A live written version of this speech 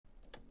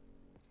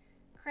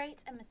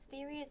Create a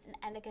mysterious and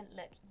elegant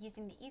look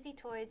using the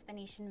EasyToys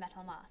Venetian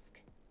metal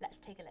mask. Let's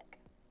take a look.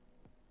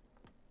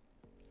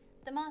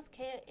 The mask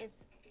here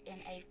is in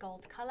a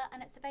gold colour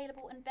and it's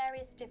available in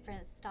various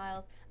different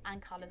styles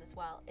and colours as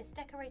well. It's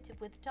decorated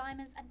with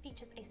diamonds and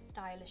features a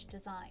stylish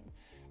design.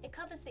 It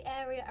covers the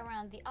area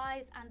around the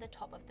eyes and the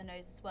top of the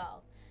nose as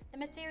well. The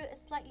material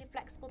is slightly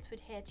flexible to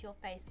adhere to your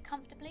face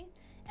comfortably,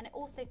 and it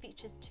also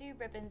features 2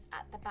 ribbons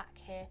at the back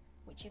here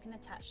which you can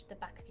attach to the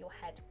back of your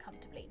head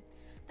comfortably.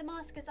 The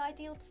mask is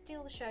ideal to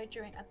steal the show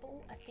during a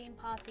ball, a theme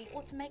party,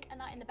 or to make a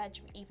night in the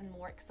bedroom even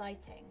more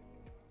exciting.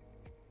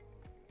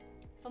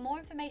 For more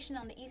information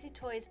on the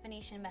EasyToys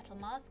Venetian metal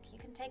mask, you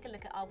can take a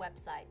look at our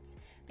websites.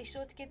 Be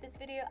sure to give this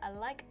video a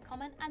like,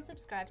 comment and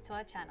subscribe to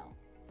our channel.